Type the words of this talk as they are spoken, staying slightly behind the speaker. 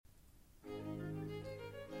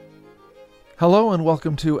Hello and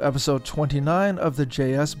welcome to episode 29 of the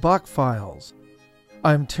J.S. Bach Files.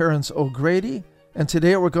 I'm Terence O'Grady, and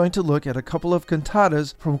today we're going to look at a couple of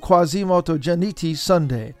cantatas from Quasimodo Geniti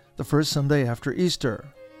Sunday, the first Sunday after Easter.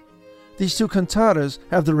 These two cantatas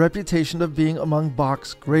have the reputation of being among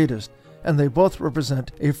Bach's greatest, and they both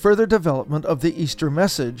represent a further development of the Easter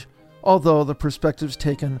message, although the perspectives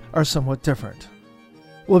taken are somewhat different.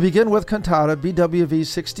 We'll begin with Cantata BWV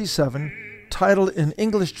 67, titled in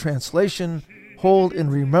English translation, Hold in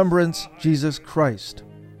Remembrance Jesus Christ.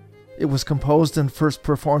 It was composed and first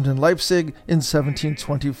performed in Leipzig in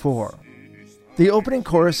 1724. The opening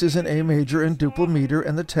chorus is in A major in duple meter,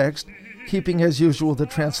 and the text, keeping as usual the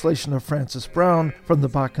translation of Francis Brown from the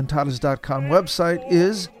BachCantatas.com website,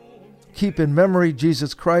 is, Keep in memory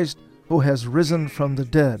Jesus Christ, who has risen from the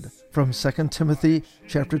dead, from 2 Timothy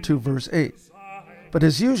chapter 2, verse 8. But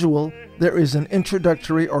as usual, there is an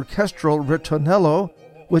introductory orchestral ritornello,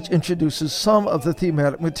 which introduces some of the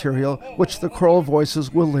thematic material which the choral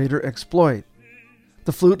voices will later exploit.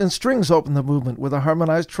 The flute and strings open the movement with a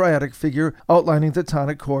harmonized triadic figure outlining the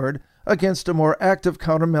tonic chord, against a more active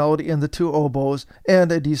counter-melody in the two oboes and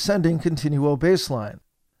a descending continuo bass line.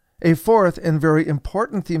 A fourth and very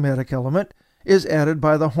important thematic element is added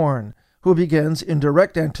by the horn, who begins in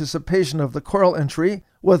direct anticipation of the choral entry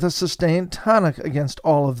with a sustained tonic against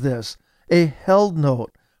all of this, a held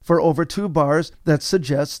note for over 2 bars that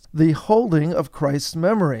suggests the holding of Christ's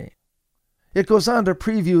memory. It goes on to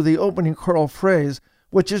preview the opening choral phrase,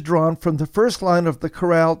 which is drawn from the first line of the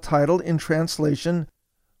chorale titled in translation,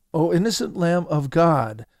 O Innocent Lamb of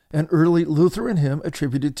God, an early Lutheran hymn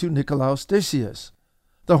attributed to Nicolaus Decius.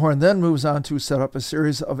 The horn then moves on to set up a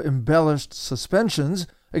series of embellished suspensions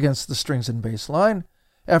against the strings and bass line,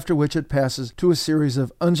 after which it passes to a series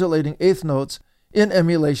of undulating eighth notes in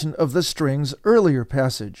emulation of the string's earlier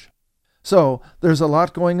passage. So, there's a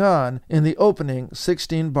lot going on in the opening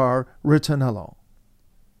 16-bar ritornello.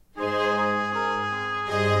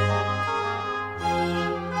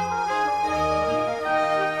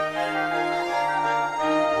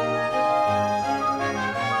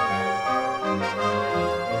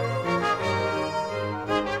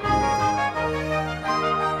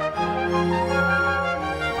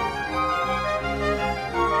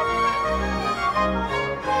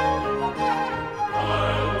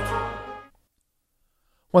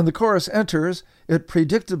 When the chorus enters, it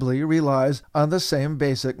predictably relies on the same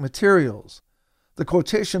basic materials. The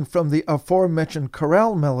quotation from the aforementioned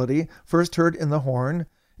chorale melody, first heard in the horn,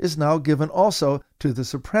 is now given also to the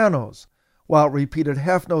sopranos, while repeated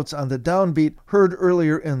half notes on the downbeat heard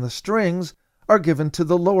earlier in the strings are given to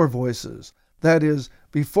the lower voices, that is,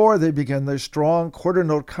 before they begin their strong quarter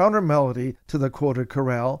note counter melody to the quoted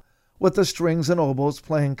chorale, with the strings and oboes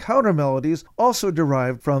playing counter melodies also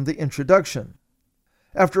derived from the introduction.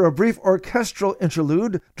 After a brief orchestral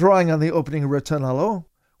interlude drawing on the opening ritornello,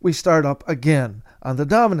 we start up again, on the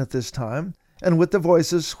dominant this time, and with the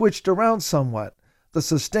voices switched around somewhat, the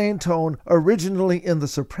sustained tone originally in the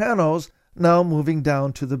sopranos now moving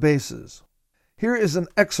down to the basses. Here is an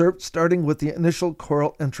excerpt starting with the initial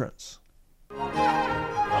choral entrance.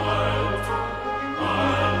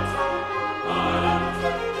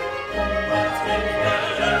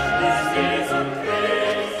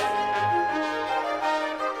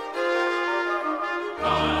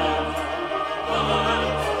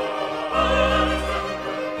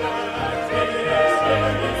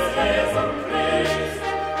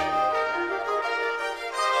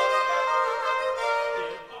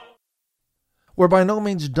 We're by no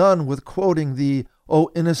means done with quoting the O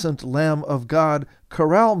Innocent Lamb of God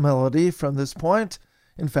chorale melody from this point.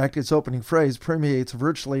 In fact, its opening phrase permeates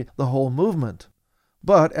virtually the whole movement.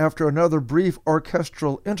 But after another brief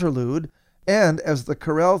orchestral interlude, and as the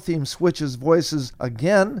chorale theme switches voices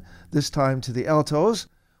again, this time to the altos,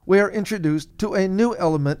 we are introduced to a new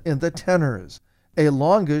element in the tenors, a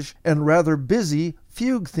longish and rather busy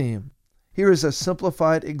fugue theme. Here is a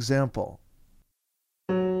simplified example.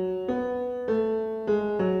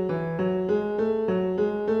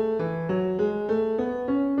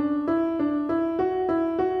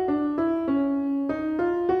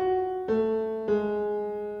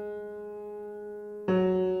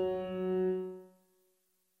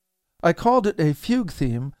 I called it a fugue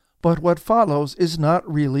theme, but what follows is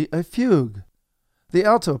not really a fugue. The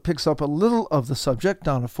alto picks up a little of the subject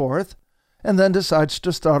down a fourth, and then decides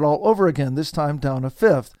to start all over again, this time down a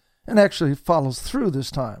fifth, and actually follows through this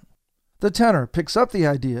time. The tenor picks up the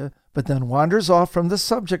idea, but then wanders off from the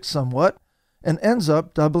subject somewhat, and ends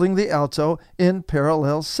up doubling the alto in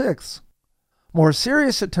parallel sixths. More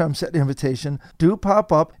serious attempts at imitation do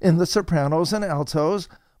pop up in the sopranos and altos,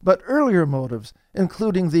 But earlier motives,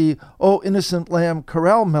 including the O Innocent Lamb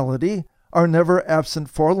chorale melody, are never absent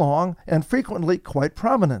for long and frequently quite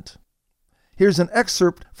prominent. Here's an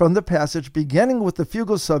excerpt from the passage beginning with the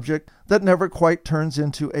fugal subject that never quite turns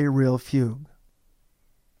into a real fugue.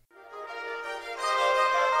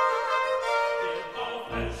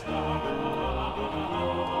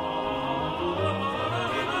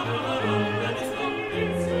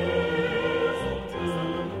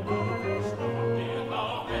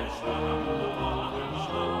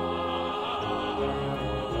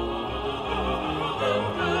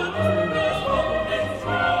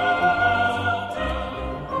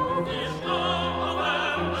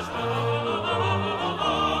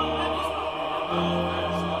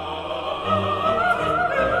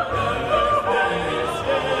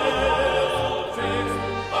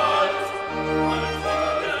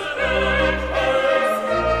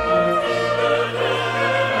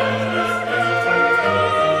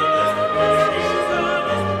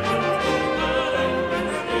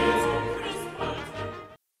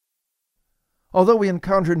 Although we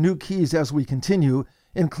encounter new keys as we continue,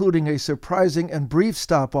 including a surprising and brief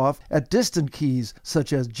stop-off at distant keys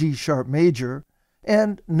such as G-sharp major,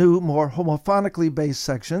 and new, more homophonically based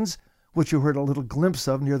sections, which you heard a little glimpse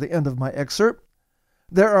of near the end of my excerpt,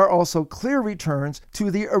 there are also clear returns to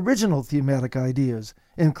the original thematic ideas,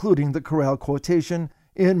 including the chorale quotation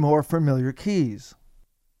in more familiar keys.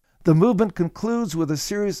 The movement concludes with a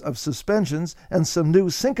series of suspensions and some new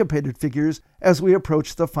syncopated figures as we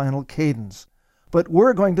approach the final cadence. But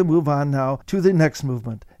we're going to move on now to the next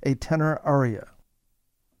movement, a tenor aria.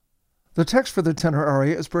 The text for the tenor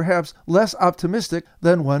aria is perhaps less optimistic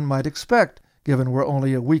than one might expect, given we're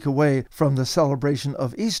only a week away from the celebration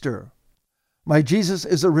of Easter. My Jesus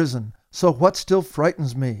is arisen, so what still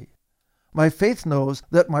frightens me? My faith knows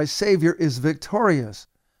that my Savior is victorious,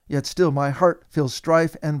 yet still my heart feels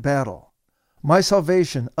strife and battle. My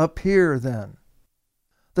salvation, appear then.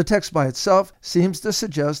 The text by itself seems to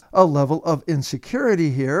suggest a level of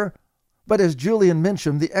insecurity here, but as Julian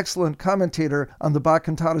Mincham, the excellent commentator on the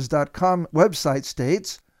BachCantatas.com website,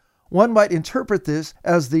 states, one might interpret this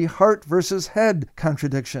as the heart versus head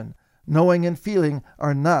contradiction. Knowing and feeling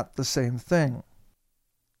are not the same thing.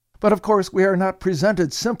 But of course, we are not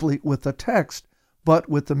presented simply with the text, but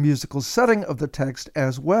with the musical setting of the text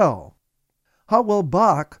as well. How will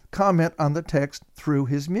Bach comment on the text through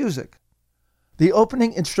his music? The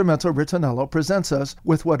opening instrumental ritornello presents us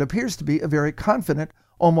with what appears to be a very confident,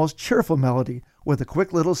 almost cheerful melody, with a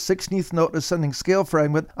quick little 16th note ascending scale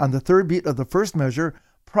fragment on the third beat of the first measure,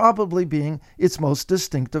 probably being its most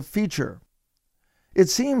distinctive feature. It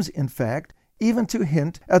seems, in fact, even to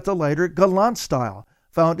hint at the lighter galant style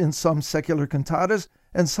found in some secular cantatas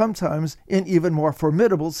and sometimes in even more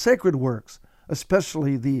formidable sacred works,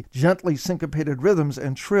 especially the gently syncopated rhythms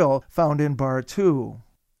and trill found in bar 2.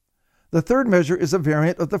 The third measure is a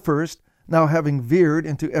variant of the first, now having veered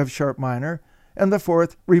into F-sharp minor, and the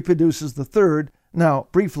fourth reproduces the third, now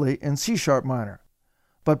briefly in C-sharp minor.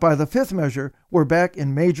 But by the fifth measure, we're back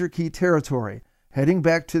in major key territory, heading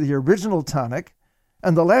back to the original tonic,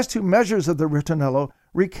 and the last two measures of the ritornello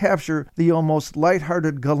recapture the almost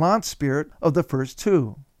light-hearted galant spirit of the first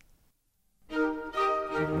two.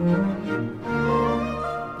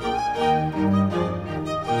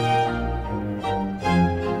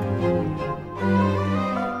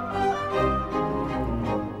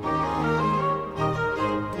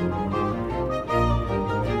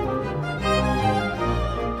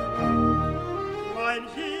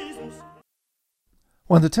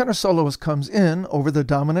 When the tenor soloist comes in over the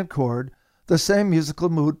dominant chord, the same musical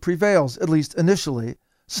mood prevails, at least initially,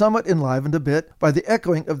 somewhat enlivened a bit by the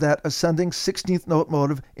echoing of that ascending 16th note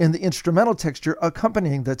motive in the instrumental texture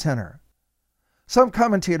accompanying the tenor. Some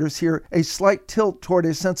commentators hear a slight tilt toward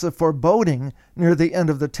a sense of foreboding near the end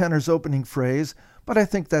of the tenor's opening phrase, but I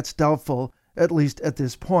think that's doubtful, at least at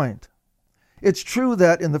this point. It's true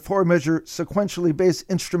that in the four-measure sequentially based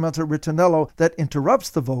instrumental ritornello that interrupts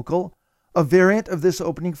the vocal, a variant of this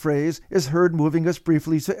opening phrase is heard moving us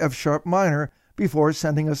briefly to F-sharp minor before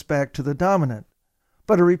sending us back to the dominant.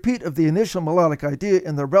 But a repeat of the initial melodic idea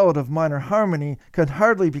in the relative minor harmony can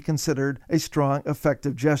hardly be considered a strong,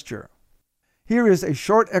 effective gesture. Here is a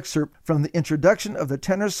short excerpt from the introduction of the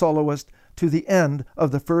tenor soloist to the end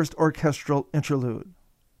of the first orchestral interlude.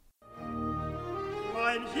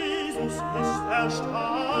 Mein Jesus ist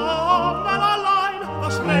erstarrt, denn allein,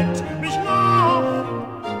 was schmeckt mich nach?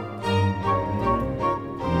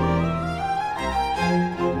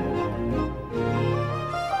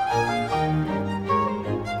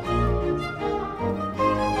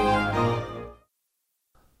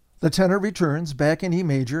 The tenor returns back in E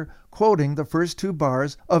major, quoting the first two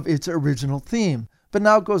bars of its original theme, but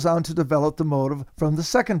now goes on to develop the motive from the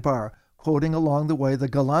second bar, quoting along the way the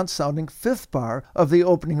gallant-sounding fifth bar of the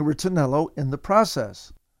opening ritornello in the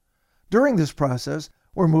process. During this process,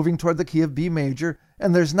 we're moving toward the key of B major,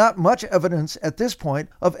 and there's not much evidence at this point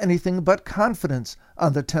of anything but confidence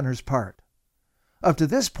on the tenor's part. Up to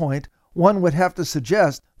this point, one would have to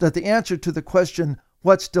suggest that the answer to the question,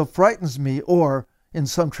 "What still frightens me?" or, in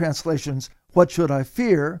some translations, "What should I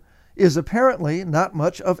fear?" is apparently not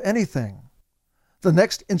much of anything. The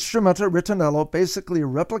next instrumental ritornello basically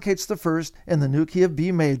replicates the first in the new key of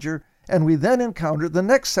B major, and we then encounter the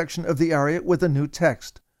next section of the aria with a new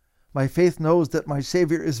text. My faith knows that my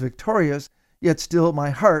Savior is victorious, yet still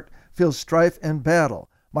my heart feels strife and battle.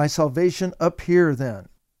 My salvation appear then.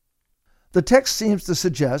 The text seems to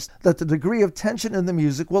suggest that the degree of tension in the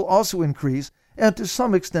music will also increase, and to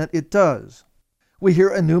some extent it does. We hear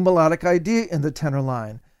a new melodic idea in the tenor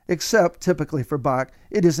line, except, typically for Bach,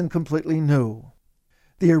 it isn't completely new.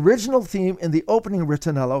 The original theme in the opening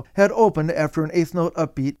ritornello had opened after an eighth note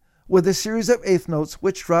upbeat with a series of eighth notes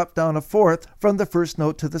which drop down a fourth from the first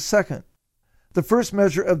note to the second. The first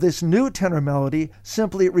measure of this new tenor melody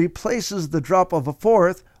simply replaces the drop of a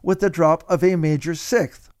fourth with the drop of a major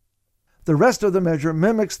sixth. The rest of the measure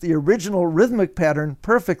mimics the original rhythmic pattern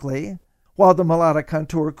perfectly, while the melodic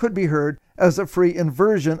contour could be heard as a free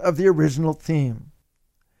inversion of the original theme.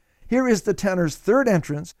 Here is the tenor's third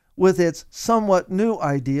entrance with its somewhat new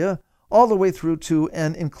idea, all the way through to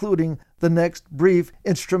and including the next brief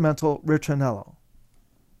instrumental ritornello.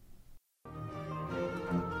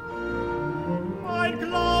 Mein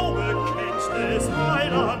Glaube kennt des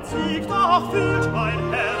Heiland Sieg, doch fühlt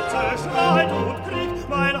mein Herz Streit und Krieg.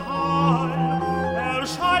 Mein Heil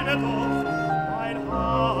erscheine doch, mein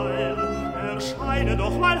Heil erscheine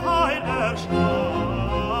doch, mein Heil erscheine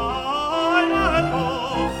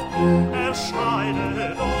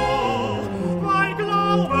doch. Mein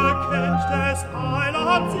Glaube kennt des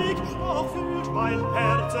Heiland Sieg, doch fühlt mein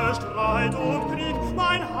Herz Streit und Krieg.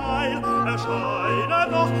 Mein Heil erscheine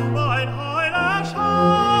doch, mein Heil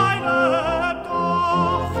erscheine doch.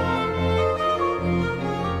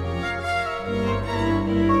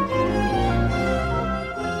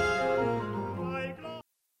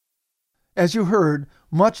 As you heard,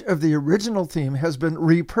 much of the original theme has been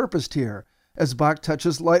repurposed here, as Bach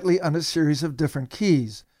touches lightly on a series of different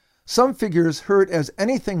keys. Some figures heard as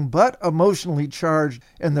anything but emotionally charged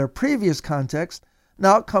in their previous context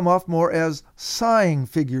now come off more as sighing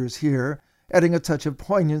figures here, adding a touch of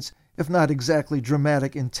poignance, if not exactly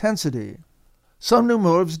dramatic intensity. Some new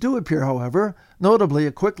motives do appear, however, notably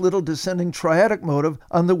a quick little descending triadic motive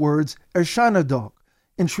on the words erscheine doch,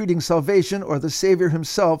 entreating salvation or the Savior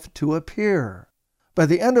himself to appear. By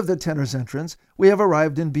the end of the tenor's entrance, we have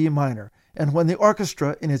arrived in B minor, and when the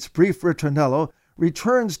orchestra, in its brief ritornello,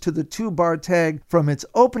 returns to the two-bar tag from its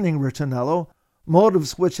opening ritornello,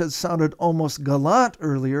 motives which had sounded almost gallant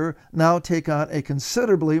earlier now take on a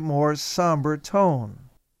considerably more somber tone.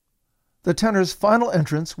 The tenor's final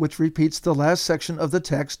entrance, which repeats the last section of the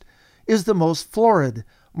text, is the most florid,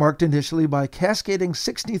 marked initially by cascading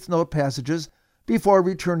 16th note passages before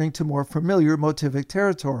returning to more familiar motivic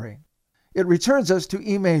territory. It returns us to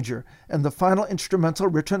E major and the final instrumental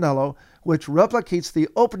ritornello, which replicates the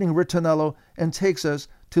opening ritornello and takes us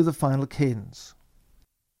to the final cadence.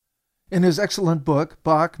 In his excellent book,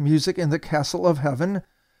 Bach, Music in the Castle of Heaven,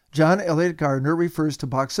 John Eliot Gardner refers to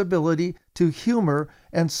Bach's ability to humor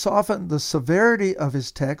and soften the severity of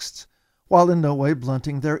his texts while in no way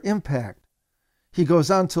blunting their impact. He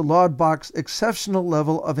goes on to laud Bach's exceptional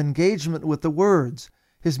level of engagement with the words,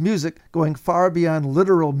 his music going far beyond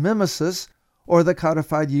literal mimesis or the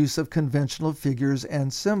codified use of conventional figures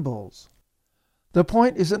and symbols. The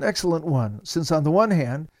point is an excellent one, since on the one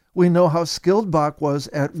hand, we know how skilled Bach was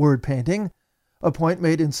at word painting, a point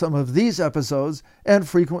made in some of these episodes and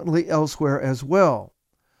frequently elsewhere as well.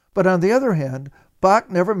 But on the other hand,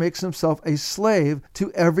 Bach never makes himself a slave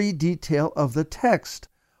to every detail of the text,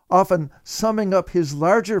 often summing up his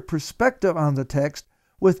larger perspective on the text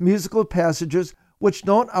with musical passages which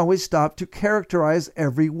don't always stop to characterize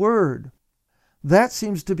every word. That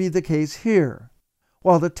seems to be the case here.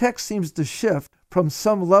 While the text seems to shift from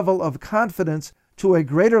some level of confidence to a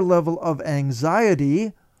greater level of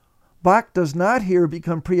anxiety, Bach does not here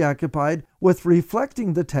become preoccupied with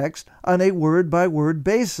reflecting the text on a word-by-word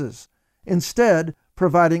basis, instead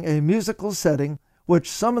providing a musical setting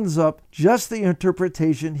which summons up just the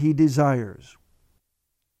interpretation he desires.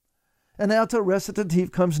 An alto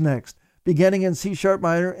recitative comes next, beginning in C-sharp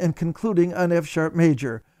minor and concluding on F-sharp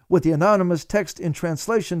major, with the anonymous text in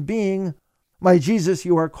translation being, My Jesus,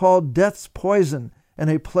 you are called death's poison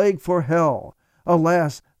and a plague for hell.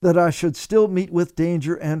 Alas, that I should still meet with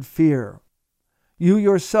danger and fear. You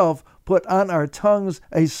yourself put on our tongues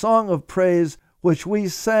a song of praise, which we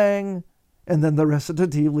sang, and then the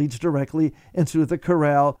recitative leads directly into the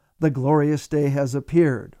chorale, The Glorious Day Has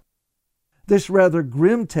Appeared. This rather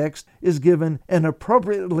grim text is given an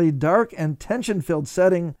appropriately dark and tension-filled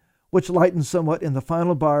setting, which lightens somewhat in the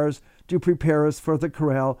final bars to prepare us for the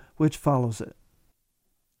chorale which follows it.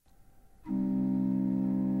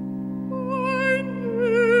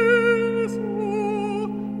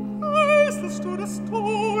 Du des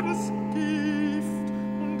Todes Gift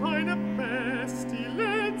und eine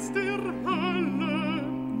Pestilenz der Hölle.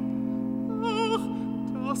 Ach,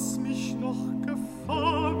 dass mich noch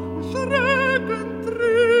Gefahr und Schrecken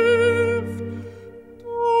trifft.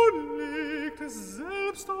 Du legtest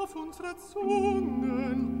selbst auf unsere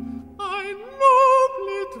Zungen ein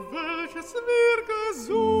Loblied, welches wir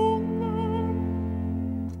gesungen.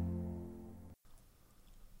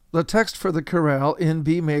 The text for the chorale in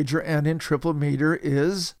B major and in triple meter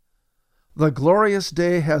is, The glorious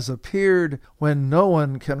day has appeared when no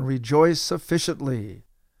one can rejoice sufficiently.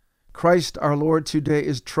 Christ our Lord today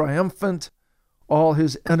is triumphant. All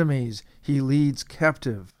his enemies he leads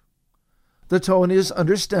captive. The tone is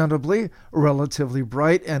understandably relatively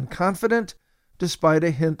bright and confident, despite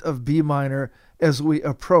a hint of B minor as we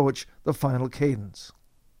approach the final cadence.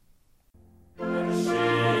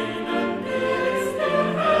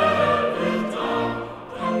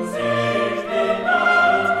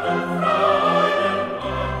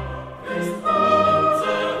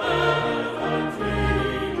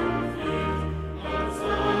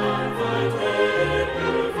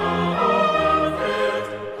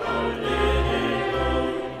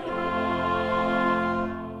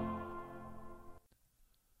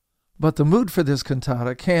 But the mood for this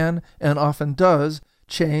cantata can, and often does,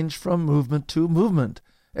 change from movement to movement,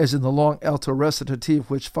 as in the long alto recitative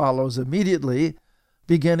which follows immediately,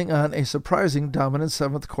 beginning on a surprising dominant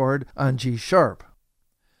seventh chord on G sharp.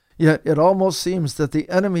 Yet it almost seems that the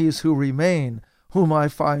enemies who remain, whom I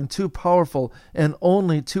find too powerful and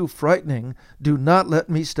only too frightening, do not let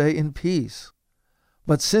me stay in peace.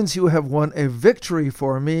 But since you have won a victory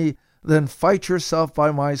for me, then fight yourself by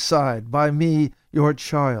my side, by me, your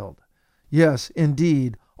child. Yes,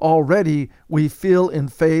 indeed, already we feel in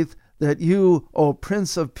faith that you, O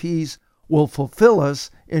Prince of Peace, will fulfill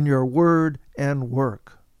us in your word and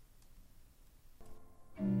work.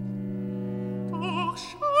 Doch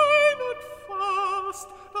scheinet fast,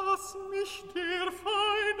 dass mich der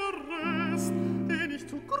feine Rest, den ich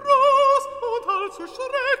zu groß und allzu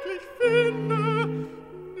schrecklich finde,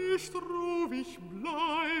 nicht ruhig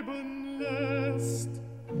bleiben lässt.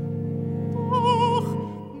 Doch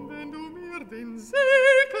den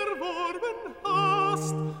Sieg erworben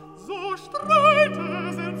hast, so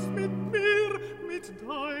streite selbst mit mir, mit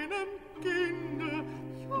deinem Kinde.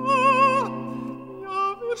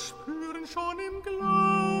 Ja, wir spüren schon im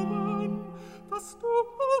Glauben, dass du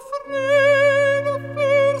auf Friede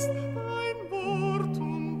führst, dein Wort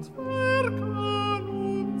und Werk an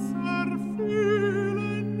uns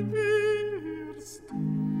erfüllen wirst.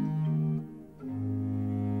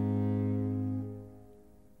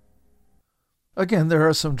 Again, there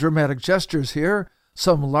are some dramatic gestures here,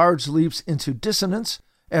 some large leaps into dissonance,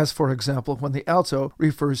 as for example when the alto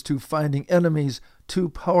refers to finding enemies too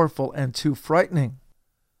powerful and too frightening.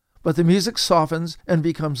 But the music softens and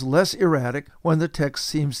becomes less erratic when the text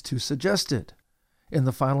seems to suggest it. In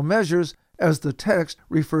the final measures, as the text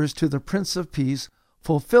refers to the Prince of Peace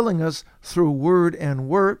fulfilling us through word and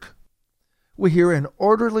work, we hear an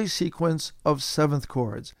orderly sequence of seventh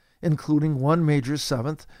chords, including one major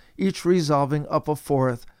seventh, each resolving up a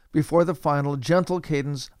fourth before the final gentle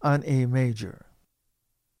cadence on A major.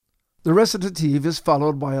 The recitative is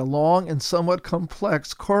followed by a long and somewhat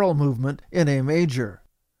complex choral movement in A major.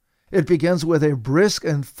 It begins with a brisk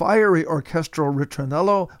and fiery orchestral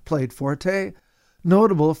ritornello played forte,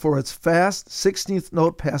 notable for its fast 16th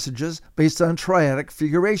note passages based on triadic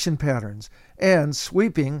figuration patterns and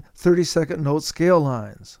sweeping 32nd note scale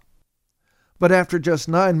lines. But after just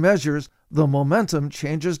 9 measures, the momentum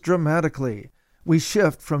changes dramatically. We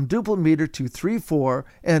shift from duple meter to 3/4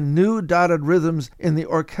 and new dotted rhythms in the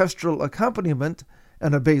orchestral accompaniment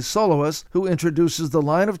and a bass soloist who introduces the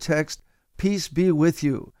line of text, "Peace be with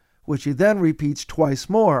you," which he then repeats twice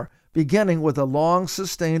more, beginning with a long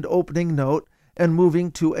sustained opening note and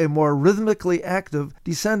moving to a more rhythmically active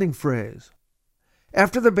descending phrase.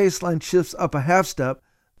 After the bass line shifts up a half step,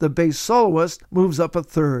 the bass soloist moves up a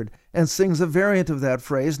third and sings a variant of that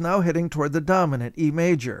phrase, now heading toward the dominant E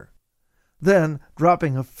major. Then,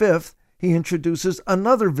 dropping a fifth, he introduces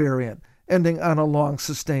another variant, ending on a long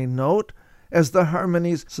sustained note, as the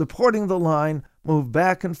harmonies supporting the line move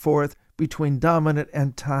back and forth between dominant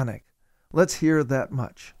and tonic. Let's hear that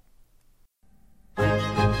much.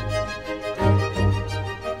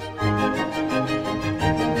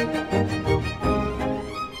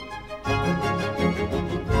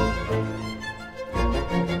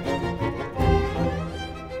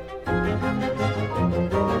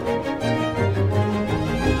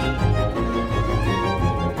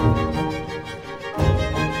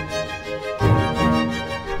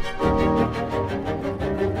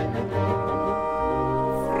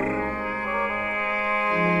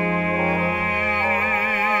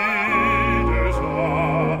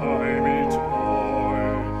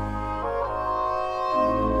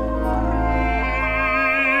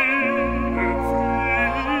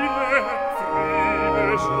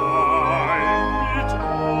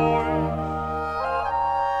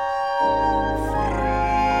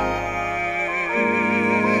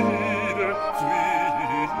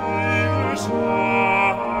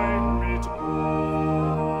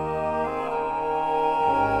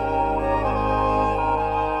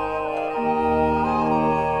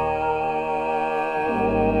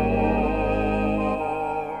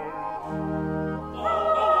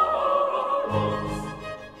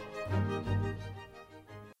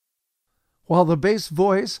 While the bass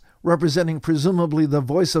voice, representing presumably the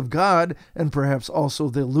voice of God and perhaps also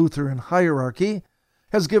the Lutheran hierarchy,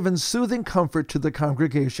 has given soothing comfort to the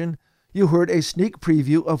congregation, you heard a sneak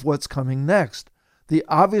preview of what's coming next, the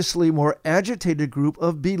obviously more agitated group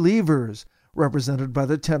of believers, represented by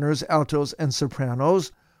the tenors, altos, and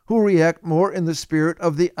sopranos, who react more in the spirit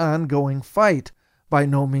of the ongoing fight, by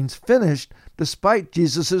no means finished, despite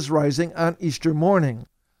Jesus' rising on Easter morning,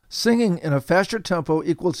 singing in a faster tempo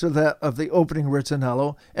equal to that of the opening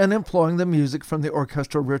ritornello and employing the music from the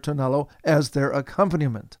orchestral ritornello as their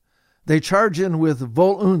accompaniment. They charge in with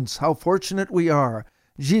Wohl uns, how fortunate we are.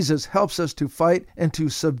 Jesus helps us to fight and to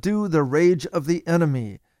subdue the rage of the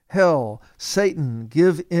enemy. Hell, Satan,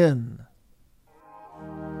 give in.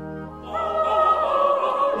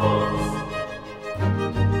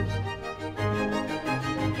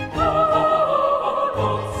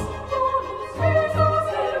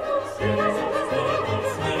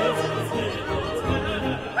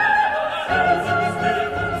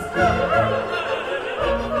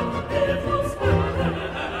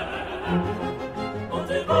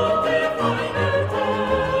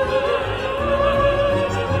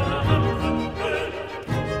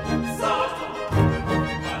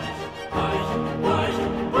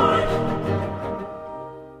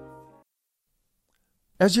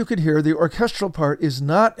 As you could hear, the orchestral part is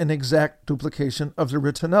not an exact duplication of the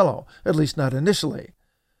ritornello, at least not initially.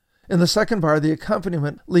 In the second bar, the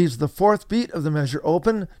accompaniment leaves the fourth beat of the measure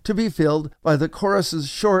open to be filled by the chorus's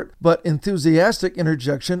short but enthusiastic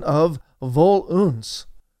interjection of Wohl uns.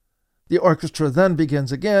 The orchestra then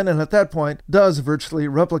begins again, and at that point does virtually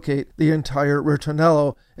replicate the entire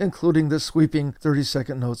ritornello, including the sweeping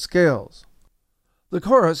 30-second note scales. The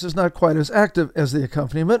chorus is not quite as active as the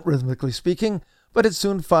accompaniment, rhythmically speaking, but it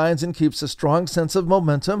soon finds and keeps a strong sense of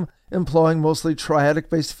momentum, employing mostly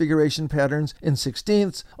triadic-based figuration patterns in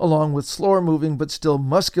sixteenths, along with slower-moving but still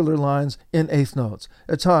muscular lines in eighth notes,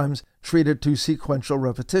 at times treated to sequential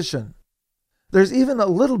repetition. There's even a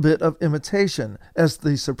little bit of imitation, as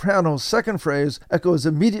the soprano's second phrase echoes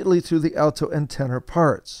immediately through the alto and tenor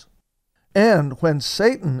parts. And when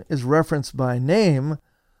Satan is referenced by name,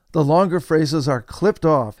 the longer phrases are clipped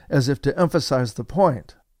off, as if to emphasize the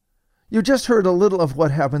point. You just heard a little of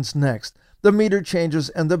what happens next. The meter changes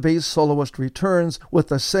and the bass soloist returns with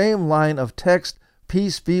the same line of text,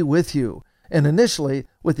 "Peace be with you," and initially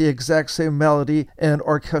with the exact same melody and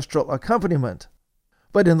orchestral accompaniment.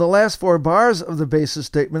 But in the last four bars of the bass's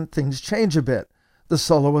statement, things change a bit. The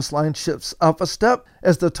soloist line shifts up a step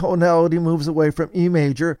as the tonality moves away from E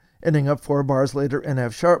major, ending up 4 bars later in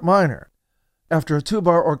F sharp minor. After a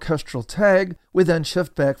 2-bar orchestral tag, we then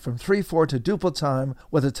shift back from 3/4 to duple time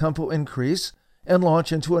with a tempo increase and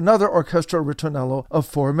launch into another orchestral ritornello of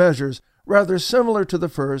 4 measures, rather similar to the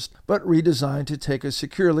first, but redesigned to take us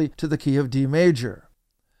securely to the key of D major.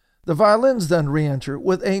 The violins then re-enter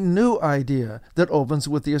with a new idea that opens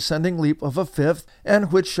with the ascending leap of a fifth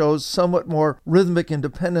and which shows somewhat more rhythmic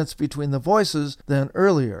independence between the voices than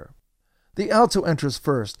earlier. The alto enters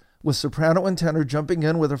first, with soprano and tenor jumping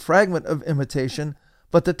in with a fragment of imitation,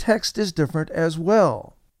 but the text is different as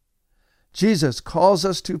well. Jesus calls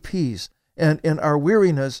us to peace, and in our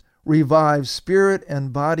weariness revives spirit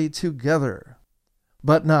and body together.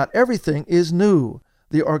 But not everything is new.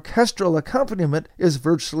 The orchestral accompaniment is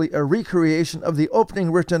virtually a recreation of the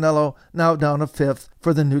opening ritornello, now down a fifth,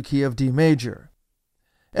 for the new key of D major.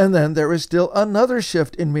 And then there is still another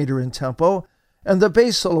shift in meter and tempo, and the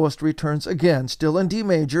bass soloist returns again, still in D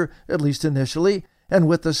major, at least initially, and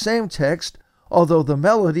with the same text, although the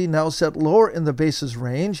melody, now set lower in the bass's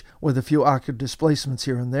range, with a few octave displacements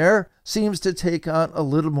here and there, seems to take on a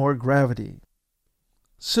little more gravity.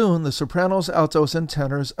 Soon the sopranos, altos, and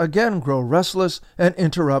tenors again grow restless and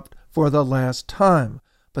interrupt for the last time,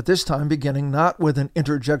 but this time beginning not with an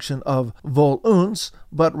interjection of vol uns,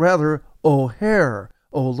 but rather O Herr,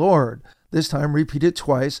 O Lord, this time repeated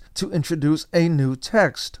twice to introduce a new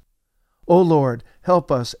text. O Lord,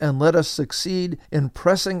 help us and let us succeed in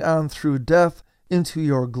pressing on through death into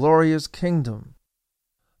your glorious kingdom.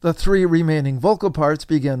 The three remaining vocal parts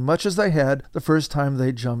began much as they had the first time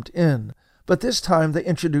they jumped in, but this time they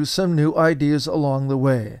introduce some new ideas along the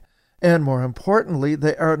way, and more importantly,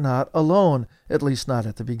 they are not alone, at least not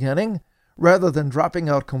at the beginning. Rather than dropping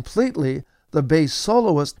out completely, the bass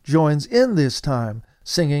soloist joins in this time,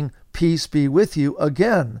 singing Peace Be With You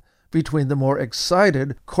again, between the more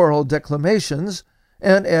excited choral declamations,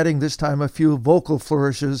 and adding this time a few vocal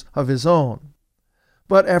flourishes of his own.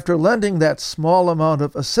 But after lending that small amount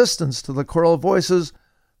of assistance to the choral voices,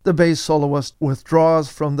 the bass soloist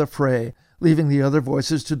withdraws from the fray, leaving the other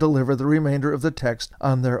voices to deliver the remainder of the text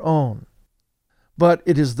on their own. But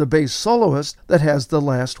it is the bass soloist that has the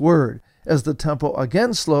last word. As the tempo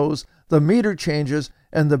again slows, the meter changes,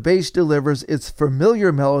 and the bass delivers its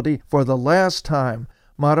familiar melody for the last time,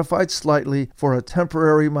 modified slightly for a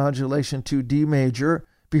temporary modulation to D major,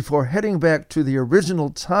 before heading back to the original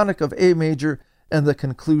tonic of A major and the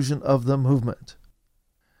conclusion of the movement.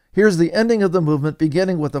 Here's the ending of the movement,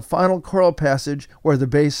 beginning with the final choral passage where the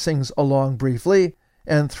bass sings along briefly,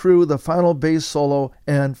 and through the final bass solo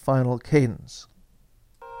and final cadence.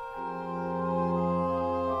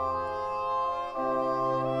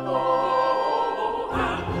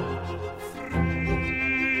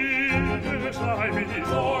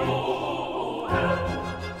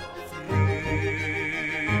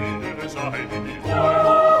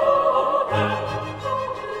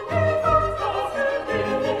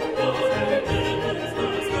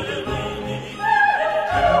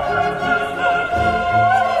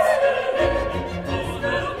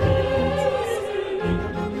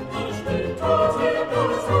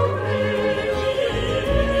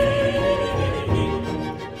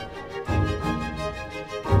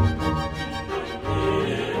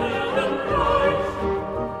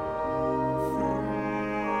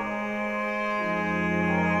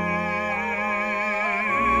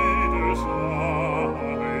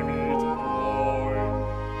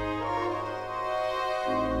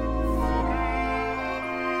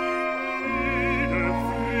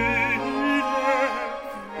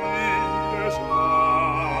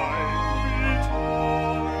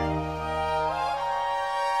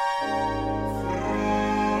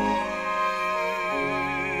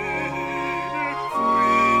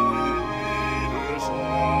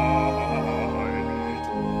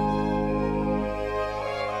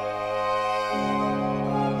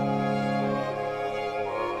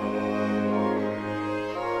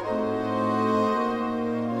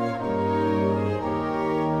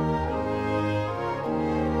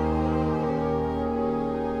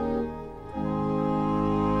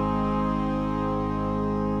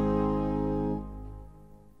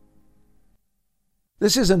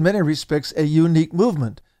 This is in many respects a unique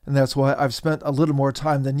movement, and that's why I've spent a little more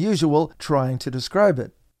time than usual trying to describe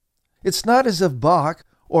it. It's not as if Bach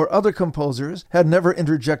or other composers had never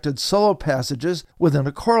interjected solo passages within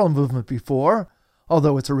a choral movement before,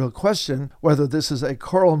 although it's a real question whether this is a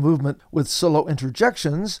choral movement with solo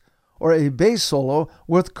interjections or a bass solo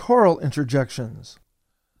with choral interjections.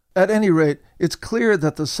 At any rate, it's clear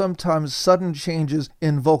that the sometimes sudden changes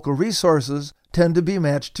in vocal resources tend to be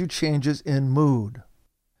matched to changes in mood.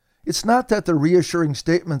 It's not that the reassuring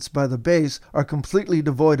statements by the bass are completely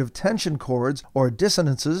devoid of tension chords or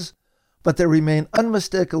dissonances, but they remain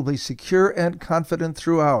unmistakably secure and confident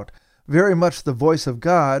throughout, very much the voice of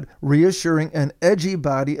God, reassuring an edgy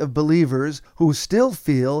body of believers who still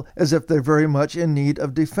feel as if they're very much in need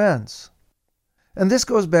of defense. And this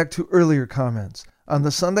goes back to earlier comments. On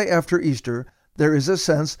the Sunday after Easter, there is a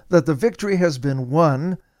sense that the victory has been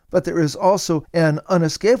won, but there is also an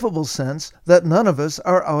unescapable sense that none of us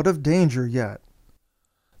are out of danger yet.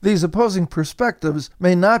 These opposing perspectives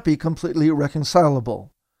may not be completely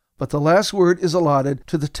reconcilable, but the last word is allotted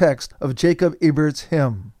to the text of Jacob Ebert's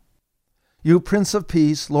hymn. You Prince of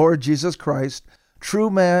Peace, Lord Jesus Christ, true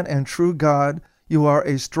man and true God, you are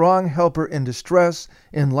a strong helper in distress,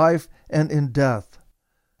 in life, and in death.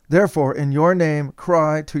 Therefore, in your name,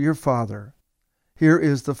 cry to your Father. Here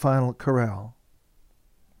is the final chorale.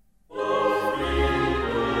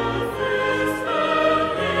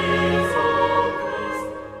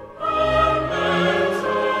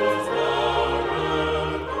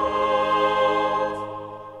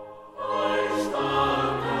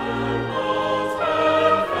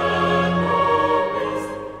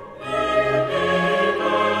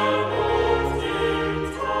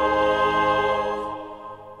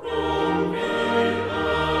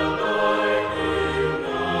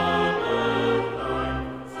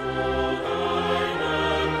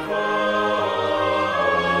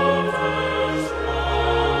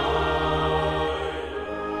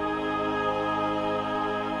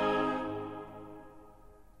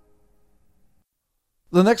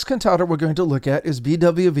 The next cantata we're going to look at is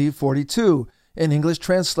BWV 42, in English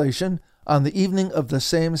translation, On the Evening of the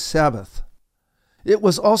Same Sabbath. It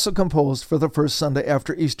was also composed for the first Sunday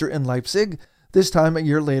after Easter in Leipzig, this time a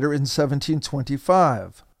year later in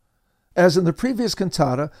 1725. As in the previous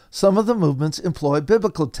cantata, some of the movements employ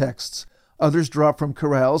biblical texts, others draw from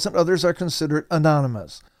chorales, and others are considered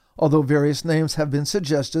anonymous, although various names have been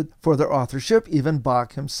suggested for their authorship, even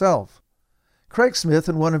Bach himself. Craig Smith,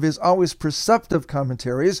 in one of his always perceptive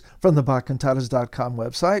commentaries from the BachCantatas.com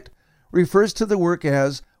website, refers to the work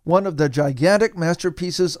as one of the gigantic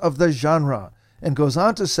masterpieces of the genre, and goes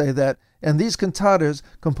on to say that in these cantatas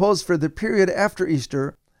composed for the period after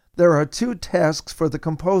Easter, there are two tasks for the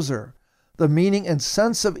composer. The meaning and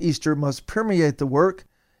sense of Easter must permeate the work,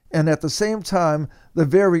 and at the same time, the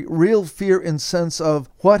very real fear and sense of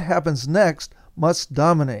what happens next must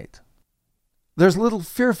dominate. There's little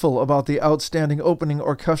fearful about the outstanding opening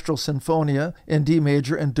orchestral sinfonia in D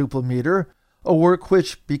major and duple meter, a work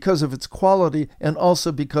which, because of its quality and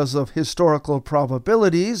also because of historical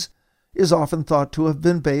probabilities, is often thought to have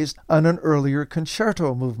been based on an earlier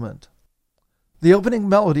concerto movement. The opening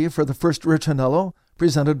melody for the first ritornello,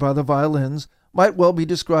 presented by the violins, might well be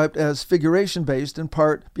described as figuration-based in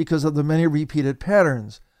part because of the many repeated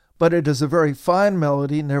patterns, but it is a very fine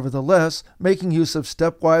melody nevertheless, making use of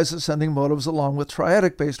stepwise ascending motives along with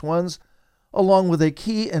triadic-based ones, along with a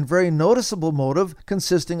key and very noticeable motive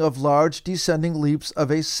consisting of large descending leaps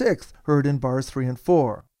of a sixth heard in bars 3 and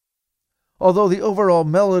 4. Although the overall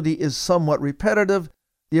melody is somewhat repetitive,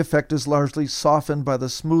 the effect is largely softened by the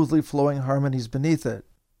smoothly flowing harmonies beneath it.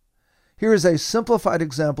 Here is a simplified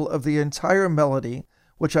example of the entire melody,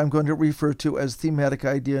 which I'm going to refer to as thematic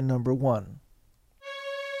idea number 1.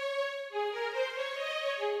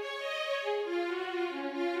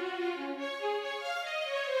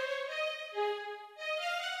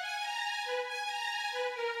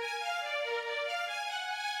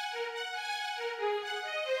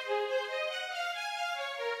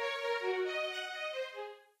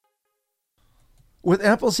 With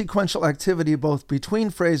ample sequential activity both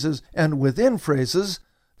between phrases and within phrases,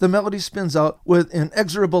 the melody spins out with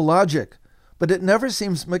inexorable logic, but it never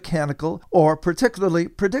seems mechanical or particularly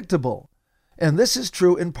predictable, and this is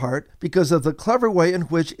true in part because of the clever way in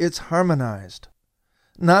which it's harmonized.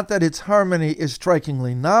 Not that its harmony is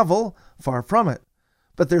strikingly novel, far from it,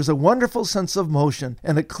 but there's a wonderful sense of motion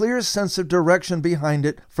and a clear sense of direction behind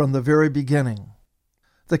it from the very beginning.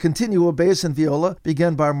 The continuo bass and viola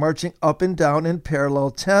begin by marching up and down in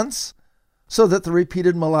parallel tenths, so that the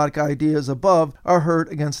repeated melodic ideas above are heard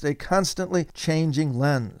against a constantly changing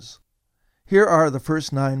lens. Here are the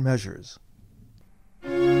first 9 measures.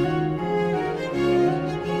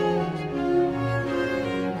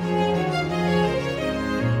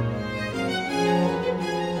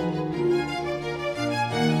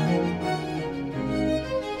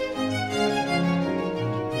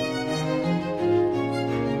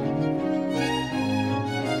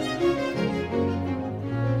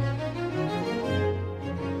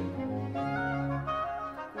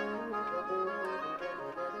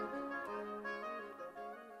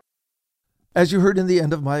 As you heard in the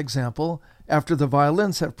end of my example, after the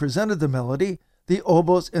violins have presented the melody, the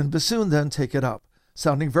oboes and bassoon then take it up,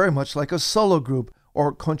 sounding very much like a solo group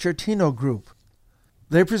or concertino group.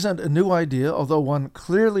 They present a new idea, although one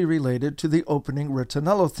clearly related to the opening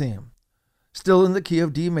ritornello theme. Still in the key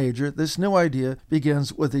of D major, this new idea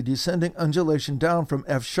begins with a descending undulation down from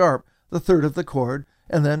F sharp, the third of the chord,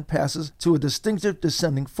 and then passes to a distinctive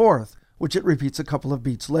descending fourth, which it repeats a couple of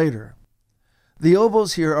beats later. The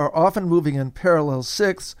oboes here are often moving in parallel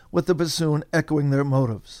sixths, with the bassoon echoing their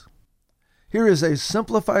motives. Here is a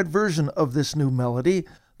simplified version of this new melody,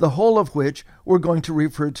 the whole of which we're going to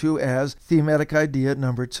refer to as thematic idea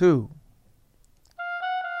number 2.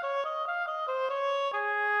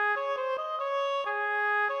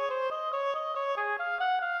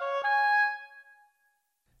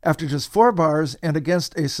 After just 4 bars and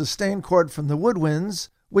against a sustained chord from the woodwinds,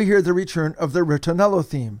 we hear the return of the ritornello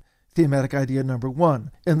theme, thematic idea number 1,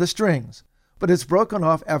 in the strings, but it's broken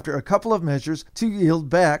off after a couple of measures to yield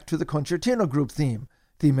back to the concertino group theme,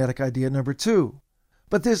 thematic idea number 2.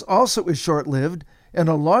 But this also is short-lived, and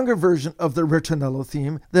a longer version of the ritornello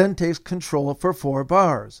theme then takes control for 4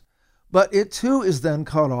 bars. But it too is then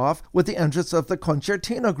cut off with the entrance of the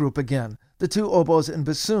concertino group again, the 2 oboes and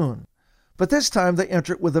bassoon. But this time they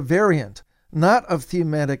enter it with a variant, not of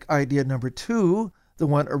thematic idea number 2, the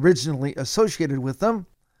one originally associated with them,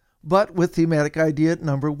 but with thematic idea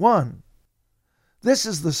number 1. This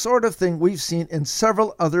is the sort of thing we've seen in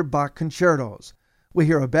several other Bach concertos. We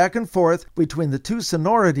hear a back and forth between the 2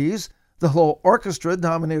 sonorities, the whole orchestra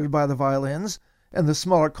dominated by the violins, and the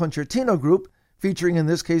smaller concertino group, featuring in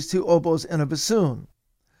this case 2 oboes and a bassoon.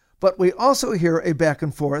 But we also hear a back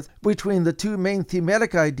and forth between the 2 main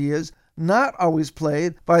thematic ideas, not always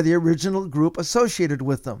played by the original group associated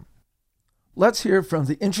with them. Let's hear from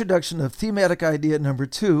the introduction of thematic idea number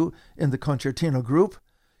 2 in the concertino group,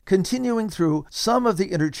 continuing through some of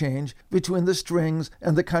the interchange between the strings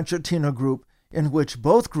and the concertino group, in which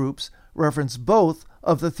both groups reference both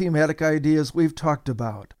of the thematic ideas we've talked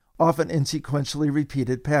about, often in sequentially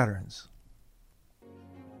repeated patterns.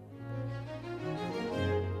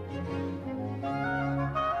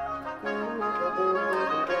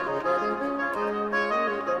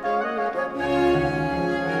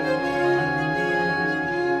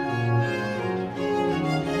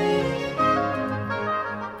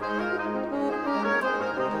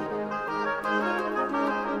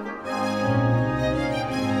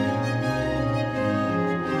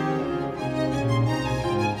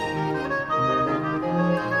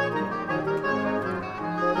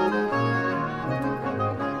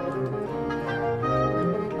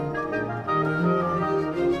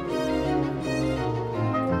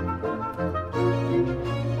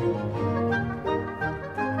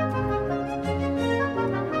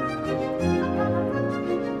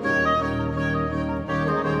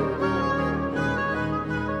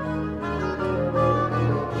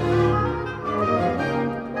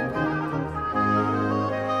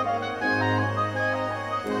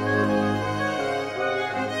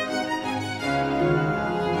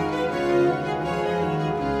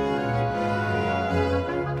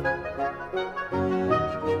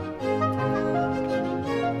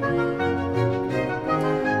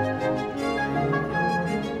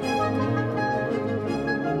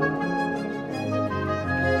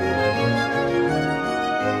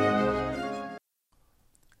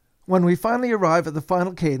 When we finally arrive at the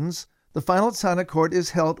final cadence, the final tonic chord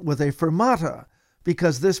is held with a fermata,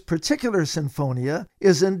 because this particular sinfonia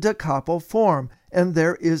is in da capo form, and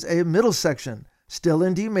there is a middle section, still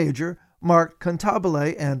in D major, marked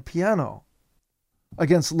cantabile and piano.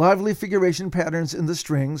 Against lively figuration patterns in the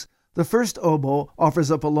strings, the first oboe offers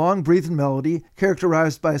up a long breathed melody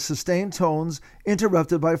characterized by sustained tones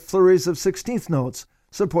interrupted by flurries of 16th notes,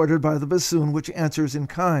 supported by the bassoon which answers in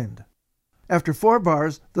kind. After 4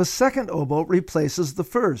 bars, the second oboe replaces the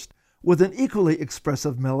first, with an equally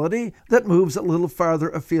expressive melody that moves a little farther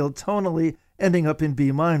afield tonally, ending up in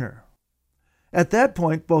B minor. At that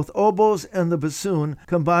point, both oboes and the bassoon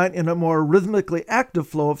combine in a more rhythmically active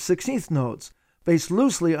flow of 16th notes, based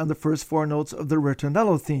loosely on the first 4 notes of the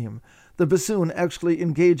ritornello theme, the bassoon actually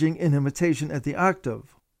engaging in imitation at the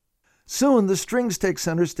octave. Soon the strings take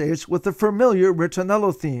center stage with the familiar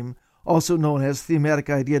ritornello theme, also known as thematic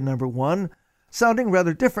idea number 1, sounding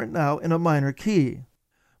rather different now in a minor key.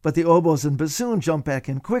 But the oboes and bassoon jump back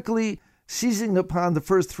in quickly, seizing upon the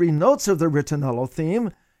first 3 notes of the ritornello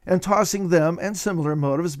theme and tossing them and similar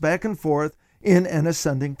motives back and forth in an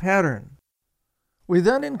ascending pattern. We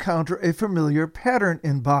then encounter a familiar pattern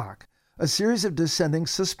in Bach, a series of descending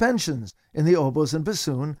suspensions in the oboes and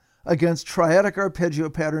bassoon against triadic arpeggio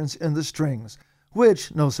patterns in the strings,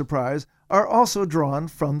 which, no surprise, are also drawn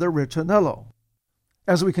from the ritornello.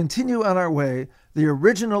 As we continue on our way, the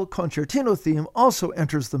original concertino theme also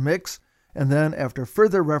enters the mix, and then, after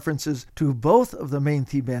further references to both of the main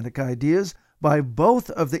thematic ideas by both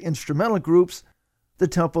of the instrumental groups, the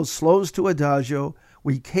tempo slows to adagio,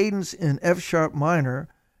 we cadence in F sharp minor,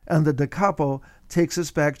 and the da capo takes us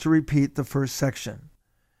back to repeat the first section.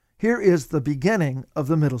 Here is the beginning of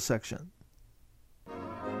the middle section.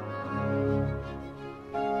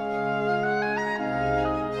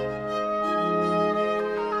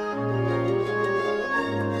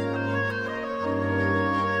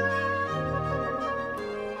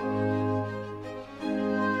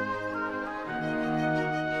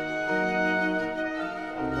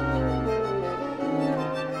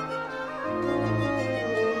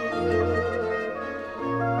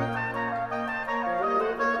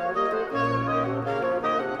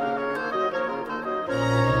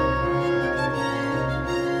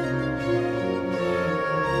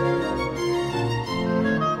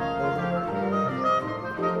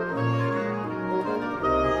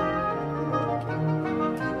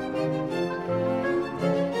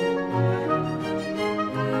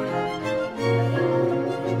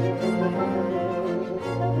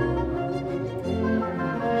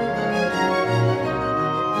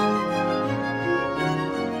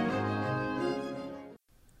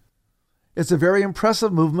 It's a very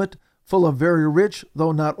impressive movement, full of very rich,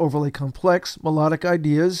 though not overly complex, melodic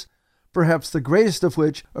ideas, perhaps the greatest of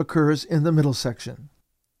which occurs in the middle section.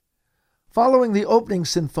 Following the opening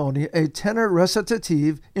sinfonia, a tenor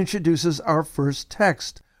recitative introduces our first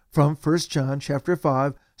text from 1 John chapter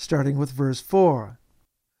 5, starting with verse 4.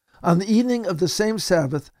 On the evening of the same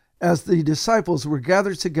Sabbath, as the disciples were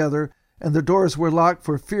gathered together and the doors were locked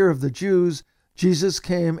for fear of the Jews, Jesus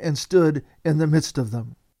came and stood in the midst of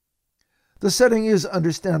them. The setting is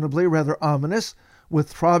understandably rather ominous, with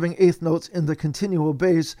throbbing eighth notes in the continual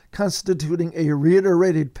bass constituting a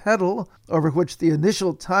reiterated pedal over which the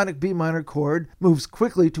initial tonic B minor chord moves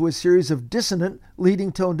quickly to a series of dissonant,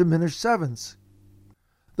 leading tone diminished sevenths.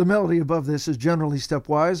 The melody above this is generally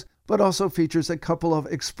stepwise, but also features a couple of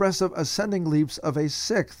expressive ascending leaps of a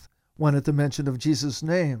sixth when at the mention of Jesus'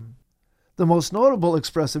 name. The most notable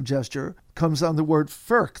expressive gesture comes on the word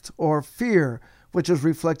furcht, or fear, which is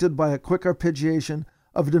reflected by a quick arpeggiation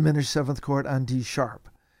of a diminished seventh chord on D sharp.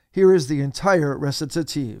 Here is the entire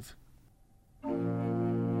recitative. Am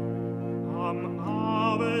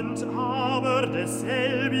Abend aber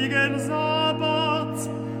desselbigen Sabbats,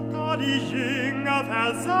 da die Jünger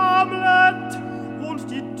versammelt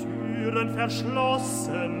und die Türen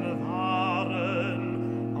verschlossen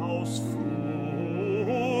waren, aus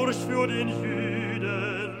Furcht für den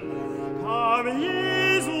Jüden, kam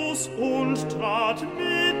Jesus und trat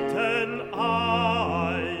mitten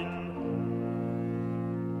ein.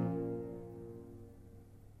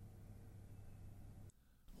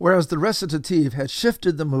 Whereas the recitative had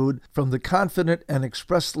shifted the mood from the confident and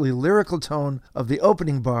expressly lyrical tone of the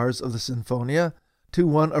opening bars of the sinfonia to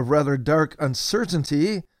one of rather dark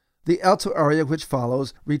uncertainty, the alto aria which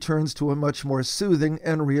follows returns to a much more soothing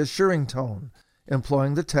and reassuring tone,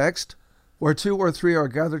 employing the text, "Where two or three are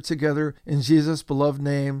gathered together in Jesus' beloved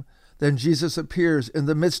name, then Jesus appears in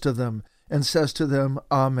the midst of them and says to them,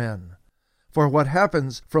 Amen." For what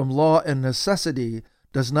happens from law and necessity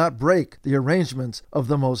does not break the arrangements of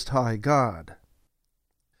the Most High God.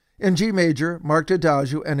 In G major, marked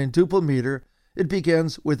adagio, and in duple meter, it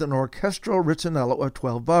begins with an orchestral ritornello of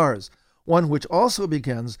 12 bars, one which also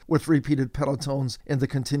begins with repeated pedal tones in the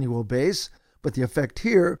continual bass, but the effect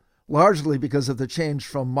here, largely because of the change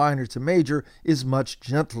from minor to major, is much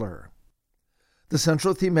gentler. The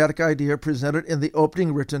central thematic idea presented in the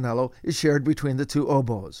opening ritornello is shared between the two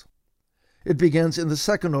oboes. It begins in the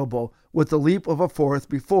second oboe with the leap of a fourth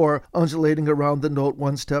before undulating around the note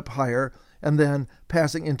one step higher and then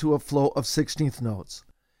passing into a flow of 16th notes.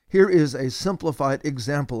 Here is a simplified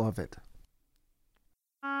example of it.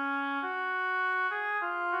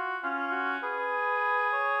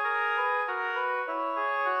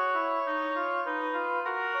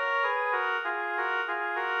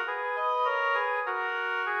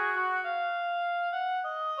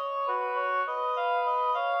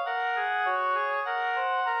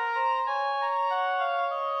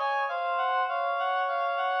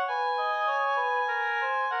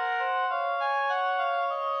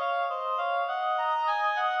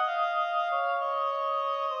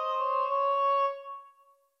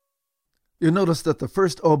 You notice that the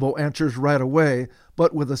first oboe answers right away,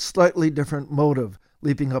 but with a slightly different motive,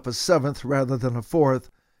 leaping up a seventh rather than a fourth,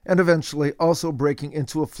 and eventually also breaking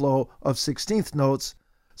into a flow of 16th notes,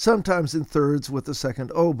 sometimes in thirds with the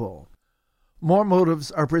second oboe. More motives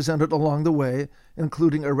are presented along the way,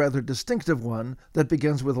 including a rather distinctive one that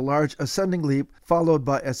begins with a large ascending leap followed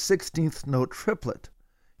by a 16th note triplet.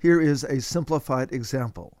 Here is a simplified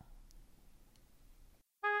example.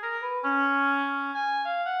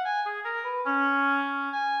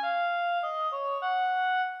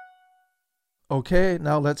 Okay,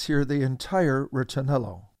 now let's hear the entire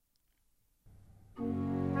ritornello.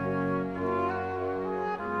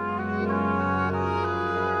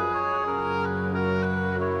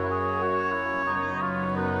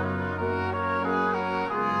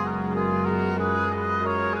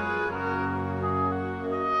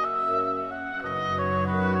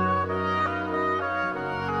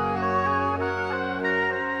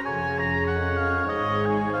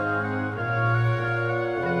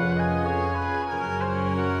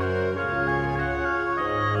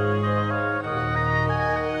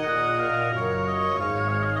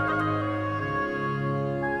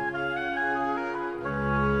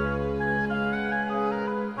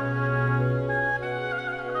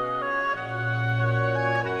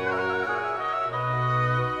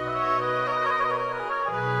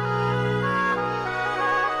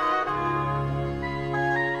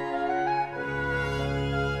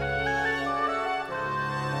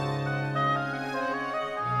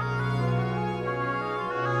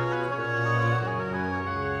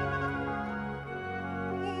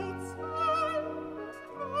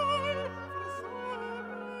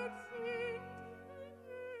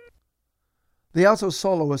 The alto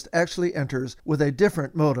soloist actually enters with a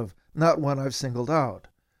different motive, not one I've singled out.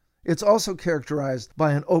 It's also characterized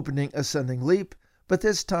by an opening ascending leap, but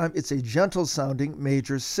this time it's a gentle-sounding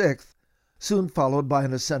major sixth, soon followed by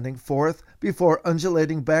an ascending fourth, before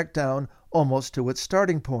undulating back down almost to its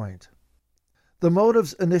starting point. The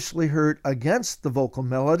motives initially heard against the vocal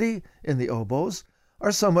melody in the oboes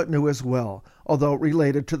are somewhat new as well, although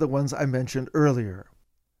related to the ones I mentioned earlier.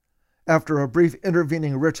 After a brief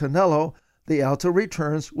intervening ritornello, the alto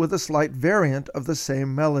returns with a slight variant of the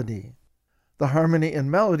same melody. The harmony and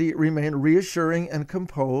melody remain reassuring and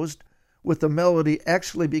composed, with the melody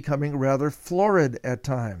actually becoming rather florid at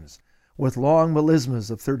times, with long melismas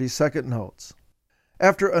of 30-second notes.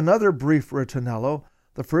 After another brief ritornello,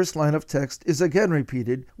 the first line of text is again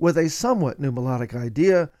repeated with a somewhat new melodic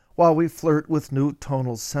idea while we flirt with new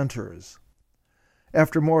tonal centers.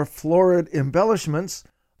 After more florid embellishments,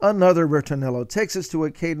 another ritornello takes us to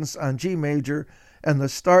a cadence on G major and the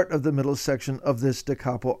start of the middle section of this da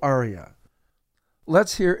capo aria.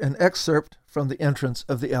 Let's hear an excerpt from the entrance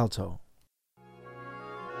of the alto.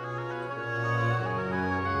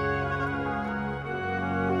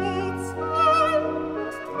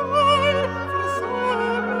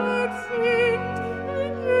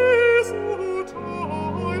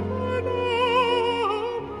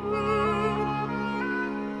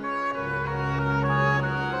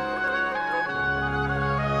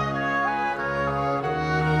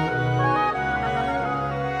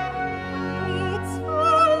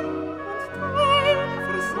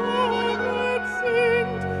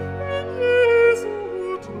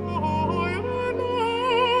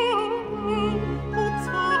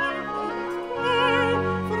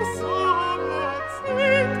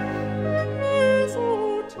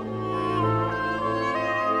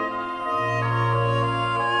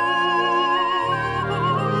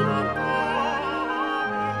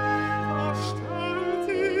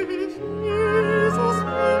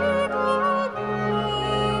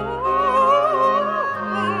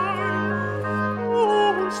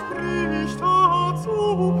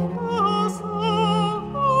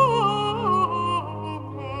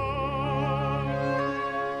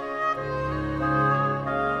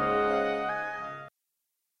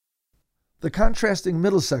 The contrasting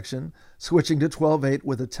middle section, switching to 12/8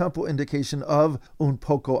 with a tempo indication of un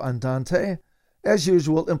poco andante, as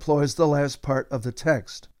usual employs the last part of the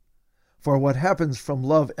text. For what happens from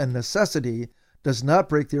love and necessity does not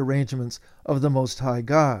break the arrangements of the Most High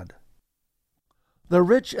God. The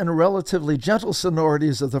rich and relatively gentle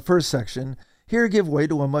sonorities of the first section here give way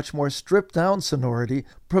to a much more stripped-down sonority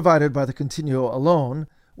provided by the continuo alone,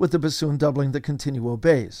 with the bassoon doubling the continuo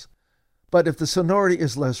bass. But if the sonority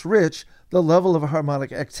is less rich, the level of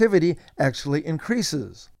harmonic activity actually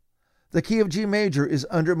increases. The key of G major is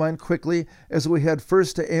undermined quickly as we head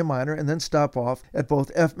first to A minor and then stop off at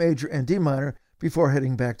both F major and D minor before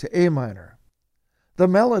heading back to A minor. The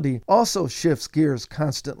melody also shifts gears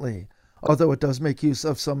constantly, although it does make use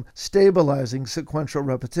of some stabilizing sequential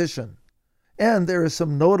repetition. And there is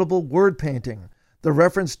some notable word painting. The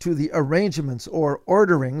reference to the arrangements or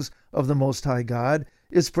orderings of the Most High God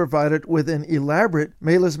is provided with an elaborate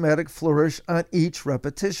melismatic flourish on each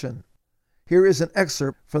repetition. Here is an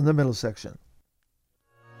excerpt from the middle section.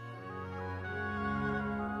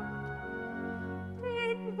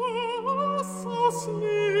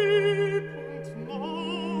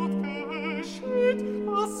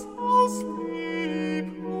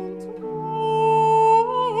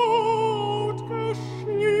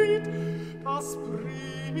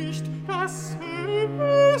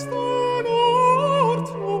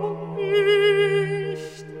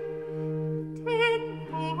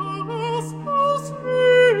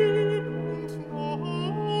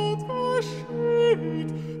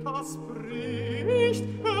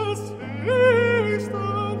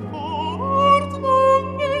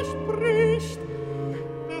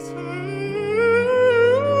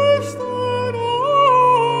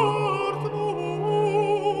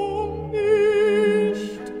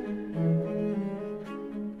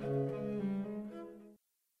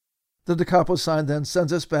 The da capo sign then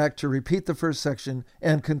sends us back to repeat the first section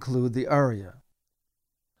and conclude the aria.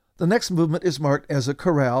 The next movement is marked as a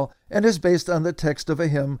chorale and is based on the text of a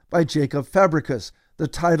hymn by Jacob Fabricus, the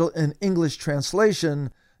title in English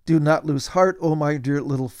translation, "Do Not Lose Heart, O My Dear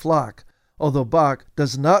Little Flock," although Bach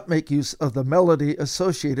does not make use of the melody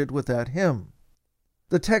associated with that hymn.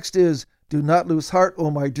 The text is, "Do not lose heart,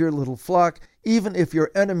 O my dear little flock, even if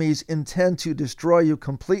your enemies intend to destroy you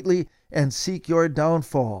completely and seek your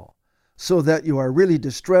downfall, so that you are really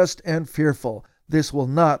distressed and fearful. This will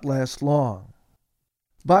not last long."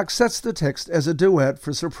 Bach sets the text as a duet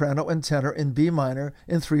for soprano and tenor in B minor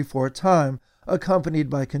in 3/4 time, accompanied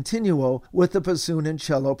by continuo, with the bassoon and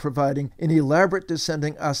cello providing an elaborate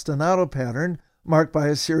descending ostinato pattern marked by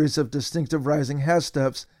a series of distinctive rising half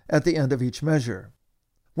steps at the end of each measure.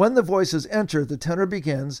 When the voices enter, the tenor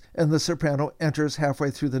begins and the soprano enters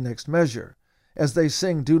halfway through the next measure. As they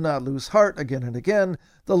sing "Do Not Lose Heart" again and again,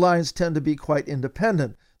 the lines tend to be quite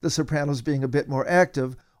independent, the sopranos being a bit more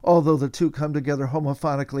active, although the two come together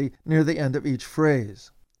homophonically near the end of each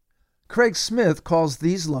phrase. Craig Smith calls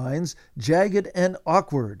these lines jagged and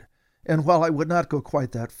awkward, and while I would not go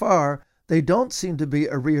quite that far, they don't seem to be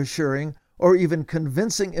a reassuring or even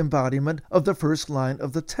convincing embodiment of the first line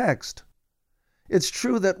of the text. It's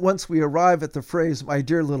true that once we arrive at the phrase "my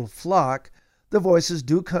dear little flock," the voices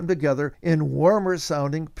do come together in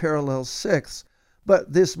warmer-sounding parallel sixths,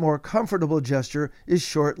 but this more comfortable gesture is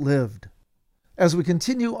short-lived. As we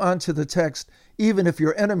continue on to the text, "Even if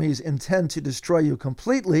your enemies intend to destroy you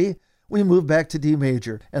completely," we move back to D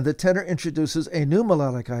major, and the tenor introduces a new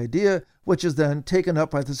melodic idea, which is then taken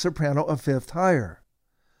up by the soprano a fifth higher.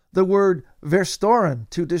 The word "verstoren,"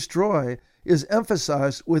 to destroy, is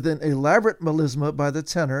emphasized with an elaborate melisma by the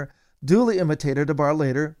tenor, duly imitated a bar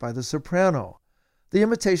later by the soprano. The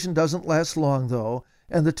imitation doesn't last long, though,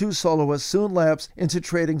 and the two soloists soon lapse into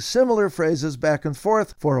trading similar phrases back and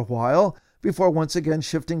forth for a while, before once again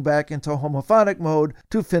shifting back into homophonic mode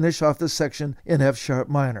to finish off the section in F-sharp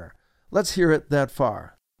minor. Let's hear it that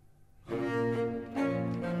far.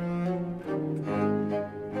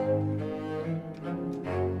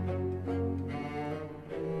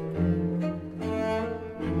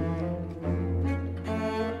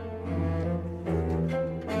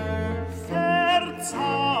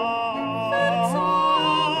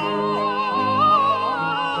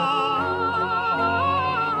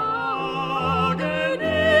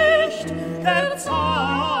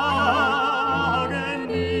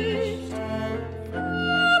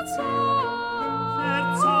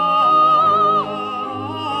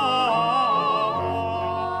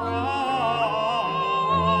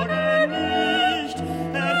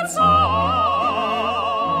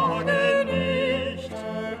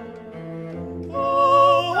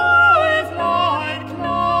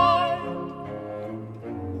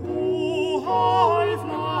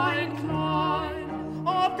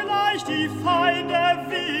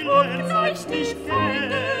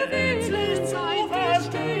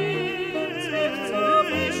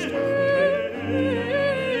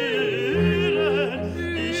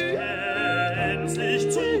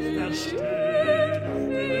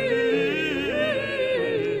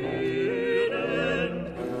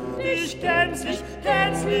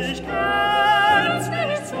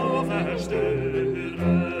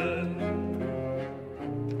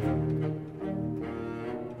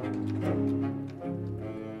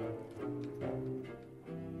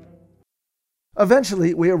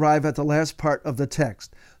 Eventually, we arrive at the last part of the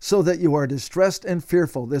text, "so that you are distressed and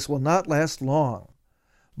fearful. This will not last long."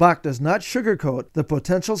 Bach does not sugarcoat the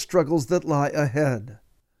potential struggles that lie ahead.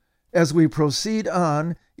 As we proceed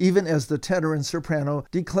on, even as the tenor and soprano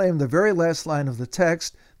declaim the very last line of the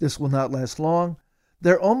text, "This will not last long,"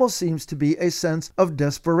 there almost seems to be a sense of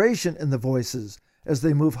desperation in the voices as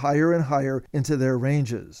they move higher and higher into their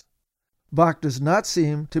ranges. Bach does not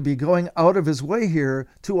seem to be going out of his way here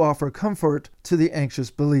to offer comfort to the anxious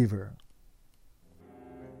believer.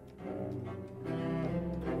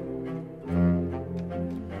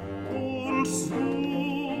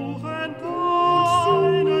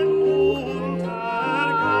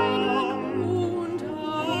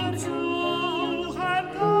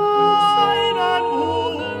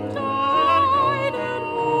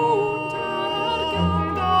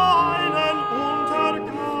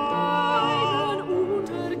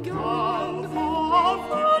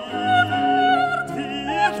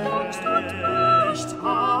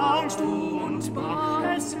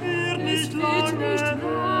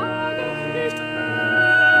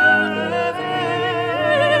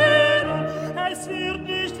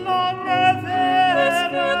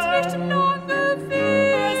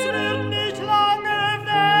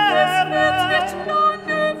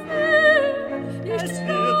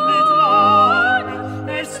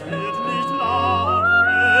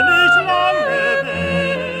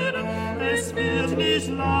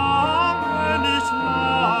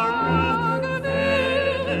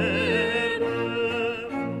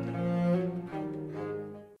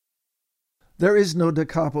 There is no da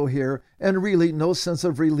capo here, and really no sense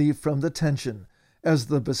of relief from the tension, as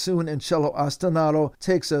the bassoon and cello ostinato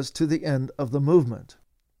takes us to the end of the movement.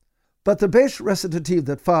 But the bass recitative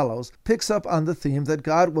that follows picks up on the theme that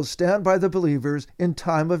God will stand by the believers in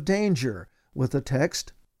time of danger, with the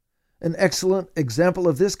text. An excellent example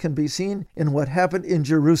of this can be seen in what happened in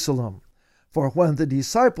Jerusalem. For when the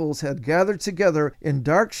disciples had gathered together in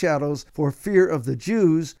dark shadows for fear of the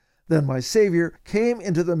Jews, then my Savior came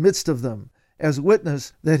into the midst of them, as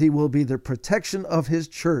witness that he will be the protection of his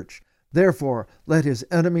church. Therefore, let his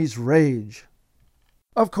enemies rage.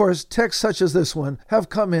 Of course, texts such as this one have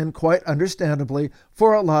come in quite understandably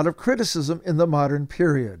for a lot of criticism in the modern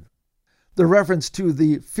period. The reference to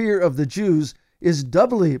the fear of the Jews is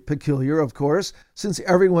doubly peculiar, of course, since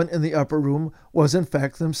everyone in the upper room was in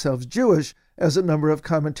fact themselves Jewish, as a number of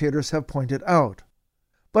commentators have pointed out.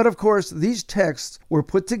 But of course, these texts were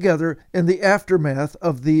put together in the aftermath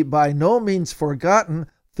of the by no means forgotten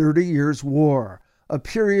 30 Years' War, a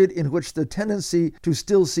period in which the tendency to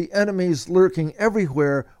still see enemies lurking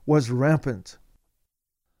everywhere was rampant.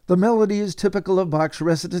 The melody is typical of Bach's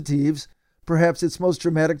recitatives, perhaps its most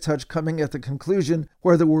dramatic touch coming at the conclusion,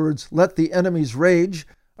 where the words, "Let the enemies rage,"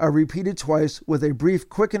 are repeated twice with a brief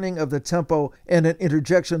quickening of the tempo and an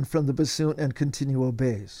interjection from the bassoon and continuo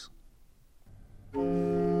bass.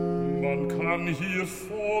 Man kann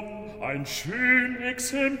hiervon ein schön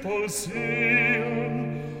Exempel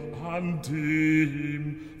sehen, an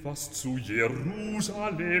dem, was zu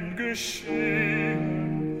Jerusalem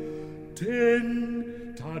geschehen.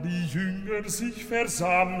 Denn da die Jünger sich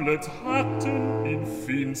versammelt hatten in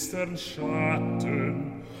finstern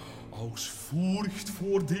Schatten, aus Furcht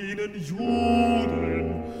vor denen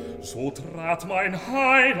Juden, so trat mein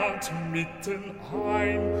Heiland mitten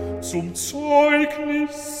ein zum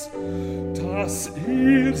Zeugnis, dass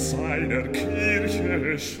seiner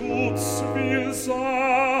Kirche Schutz will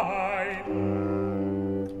sein.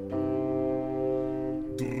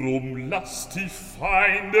 Drum lasst die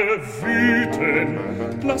Feinde wüten,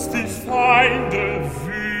 lasst die Feinde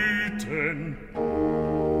wüten.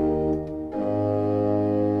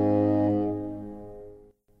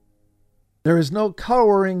 There is no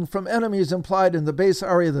cowering from enemies implied in the bass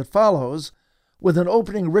aria that follows, with an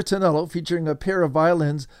opening ritornello featuring a pair of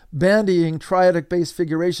violins bandying triadic bass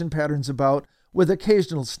figuration patterns about, with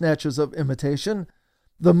occasional snatches of imitation.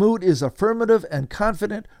 The mood is affirmative and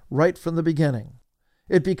confident right from the beginning.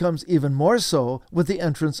 It becomes even more so with the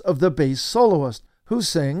entrance of the bass soloist, who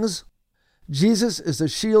sings, "Jesus is a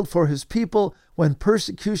shield for his people when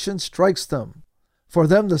persecution strikes them. For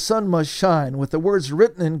them the sun must shine," with the words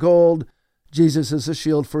written in gold, "Jesus is a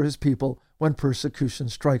shield for his people when persecution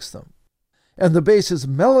strikes them." And the bass's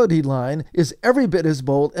melody line is every bit as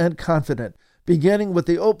bold and confident, beginning with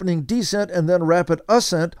the opening descent and then rapid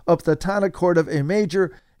ascent up the tonic chord of A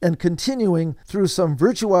major, and continuing through some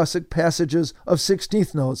virtuosic passages of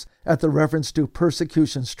 16th notes at the reference to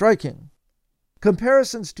persecution striking.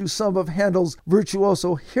 Comparisons to some of Handel's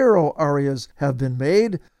virtuoso hero arias have been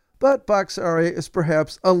made, but Bach's aria is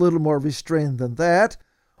perhaps a little more restrained than that,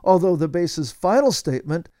 although the bass's final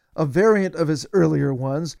statement, a variant of his earlier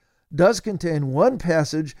ones, does contain one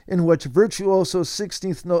passage in which virtuoso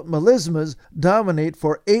 16th note melismas dominate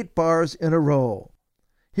for 8 bars in a row.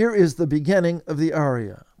 Here is the beginning of the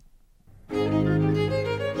aria.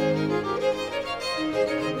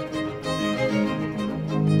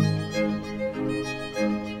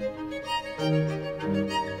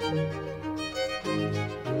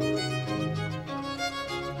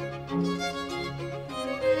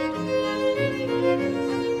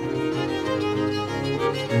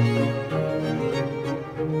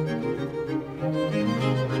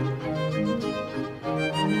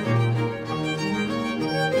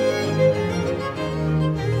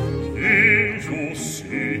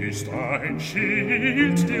 Ein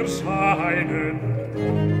Schild der Seinen.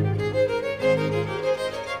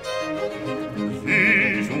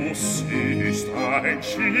 Jesus ist ein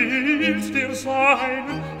Schild der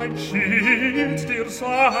Seinen, ein Schild der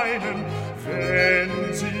Seinen,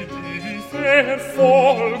 wenn sie die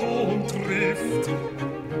Verfolgung trifft.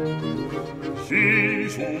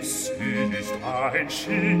 Jesus ist ein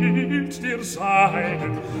Schild der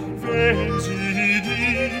Seinen, wenn sie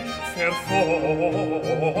die Verfolgung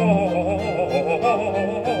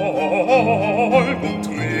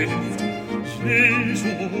trifft.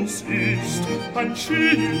 Jesus ist ein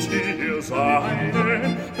Schild der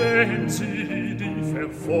Seinen, wenn sie die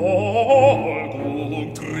Verfolgung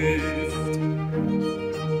trifft.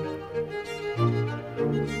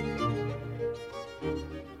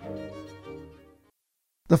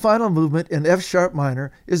 The final movement in F-sharp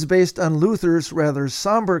minor is based on Luther's rather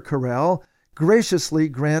somber chorale, "Graciously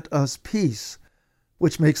Grant Us Peace,"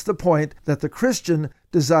 which makes the point that the Christian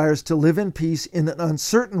desires to live in peace in an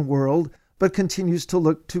uncertain world, but continues to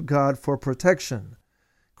look to God for protection.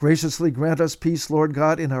 "Graciously grant us peace, Lord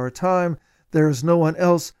God, in our time. There is no one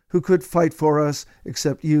else who could fight for us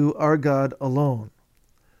except you, our God, alone."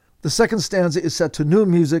 The second stanza is set to new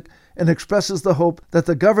music and expresses the hope that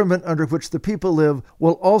the government under which the people live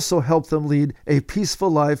will also help them lead a peaceful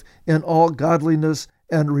life in all godliness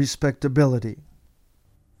and respectability.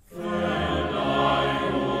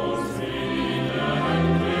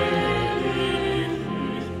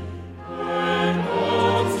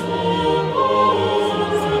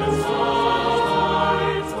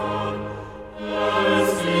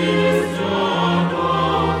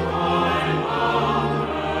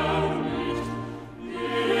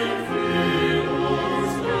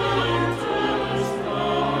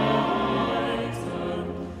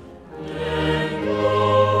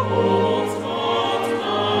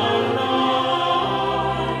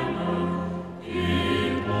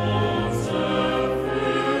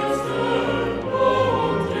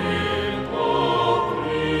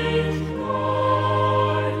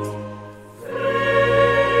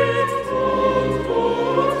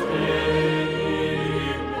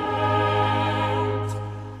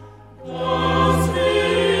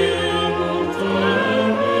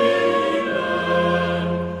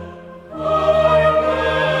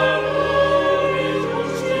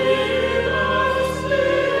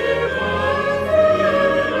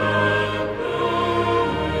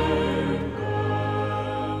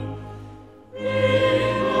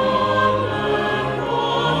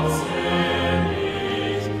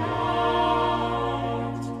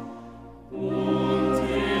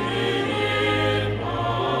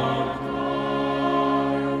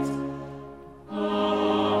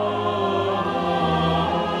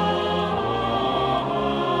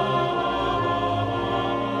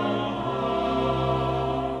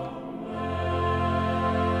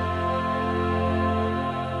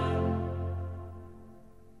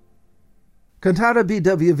 Cantata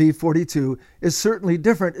BWV 42 is certainly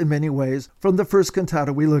different in many ways from the first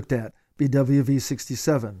cantata we looked at, BWV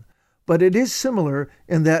 67, but it is similar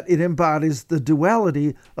in that it embodies the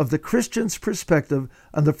duality of the Christian's perspective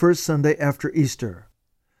on the first Sunday after Easter.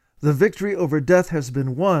 The victory over death has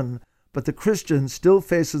been won, but the Christian still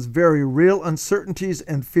faces very real uncertainties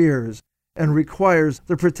and fears and requires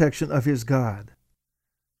the protection of his God.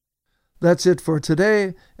 That's it for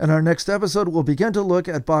today, and our next episode will begin to look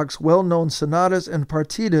at Bach's well-known sonatas and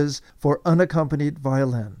partitas for unaccompanied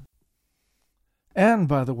violin. And,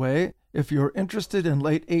 by the way, if you're interested in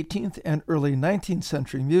late 18th and early 19th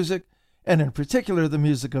century music, and in particular the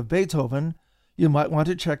music of Beethoven, you might want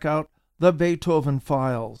to check out The Beethoven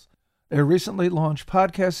Files, a recently launched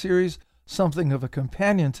podcast series, something of a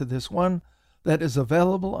companion to this one, that is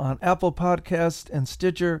available on Apple Podcasts and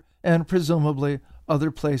Stitcher, and presumably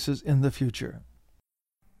other places in the future.